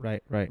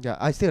 Right. Yeah,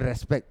 I still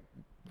respect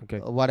Okay.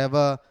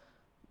 whatever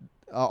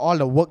all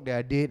the work that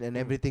I did and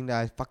everything that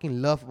I fucking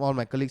love all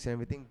my colleagues and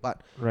everything, but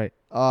Right.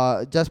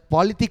 just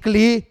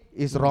politically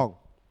is wrong.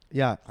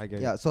 Yeah, I get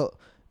Yeah, so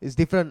it's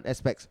different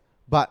aspects,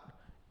 but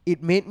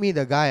it made me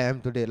the guy I am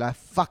today. Like I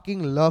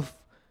fucking love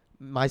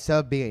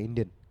myself being an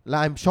Indian.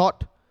 Like I'm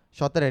shorter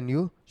than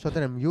you,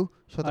 shorter than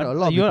a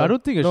lot of people. I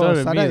don't think you're No,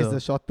 shorter than Sada me is though. the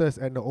shortest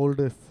and the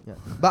oldest. Yeah.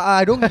 But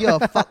I don't give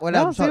a fuck when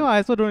Yeah, I'm same, short. I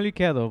also don't really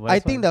care though. But I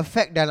think the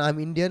fact that I'm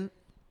Indian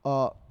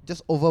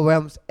just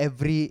overwhelms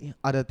every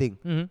other thing.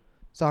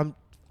 So I'm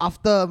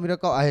after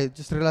Mediacorp, I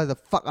just realized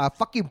I'm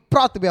fucking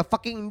proud to be a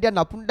fucking Indian.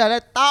 Punda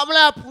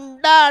Tamla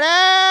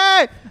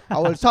punda I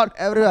will shout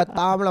everywhere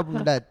Tamla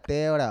punda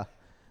teoda.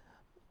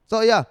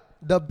 So yeah,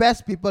 the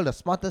best people, the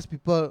smartest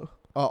people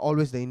are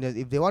always the Indians.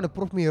 If they want to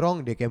prove me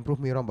wrong, they can prove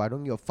me wrong. But I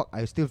don't give a fuck.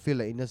 I still feel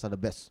like Indians are the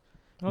best.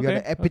 We are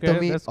the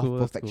epitome that's of cool,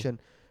 that's cool. perfection.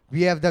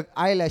 We have the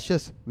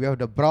eyelashes, we have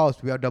the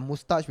brows, we have the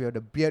mustache, we have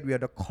the beard, we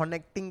have the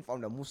connecting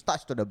from the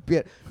mustache to the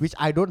beard, which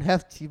I don't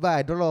have, Chiba.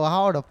 I don't know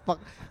how the fuck.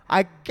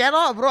 I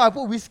cannot, bro. I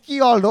put whiskey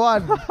all the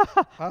one.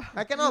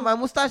 I cannot. My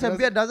mustache and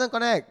beard doesn't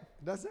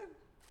connect. Doesn't?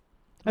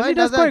 I Mine think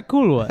that's doesn't. quite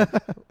cool. What?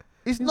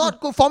 It's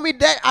not good for me.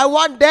 That I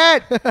want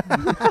that.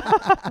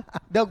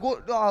 The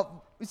good.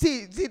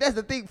 See, that's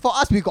the thing. For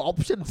us, we got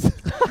options.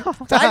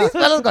 Chinese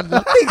fellas got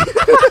nothing.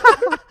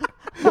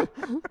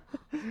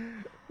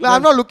 Like,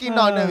 I'm not looking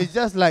down on them. It's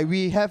just like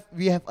we have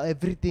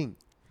everything.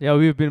 Yeah,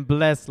 we've been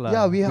blessed lah.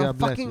 Yeah, we are have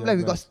blessed, fucking we are like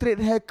we got blessed. straight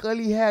hair,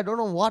 curly hair. Don't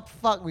know what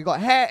fuck. We got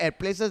hair at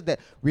places that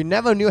we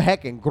never knew hair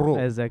can grow.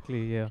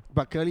 Exactly. Yeah.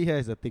 But curly hair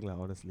is the thing,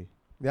 honestly.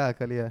 Yeah,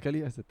 curly hair. Curly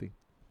hair is the thing.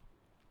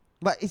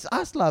 But it's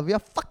us lah. We are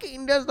fucking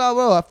Indians now,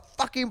 bro. I'm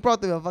fucking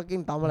proud to be a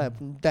fucking Tamil.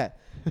 That.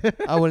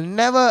 I will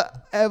never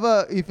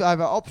ever, if I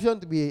have an option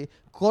to be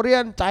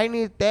Korean,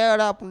 Chinese,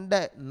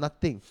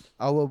 nothing.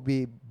 I will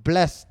be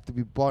blessed to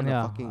be born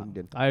a fucking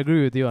Indian. I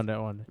agree with you on that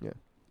one.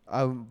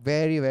 I'm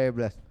very, very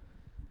blessed.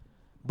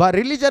 But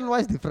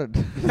religion-wise, different.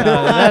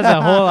 That's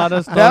a whole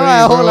other story.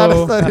 That's a whole bro.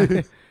 other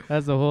story.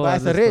 That's a whole But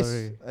as other a race,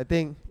 story. I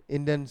think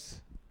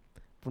Indians,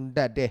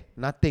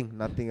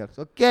 nothing else.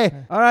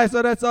 Okay. Alright,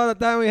 so that's all the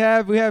time we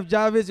have. We have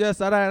Jarvis, you have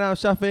Sada, and I'm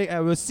Shafiq,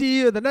 and we'll see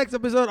you in the next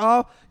episode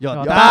of Your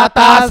Your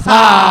Tata's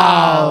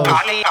house.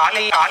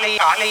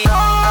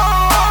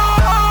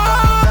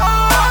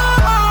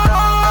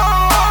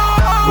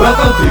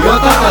 Welcome to your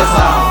Tata's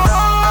house.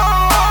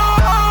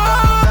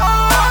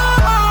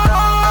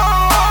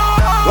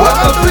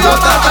 Welcome to your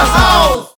Tata's house.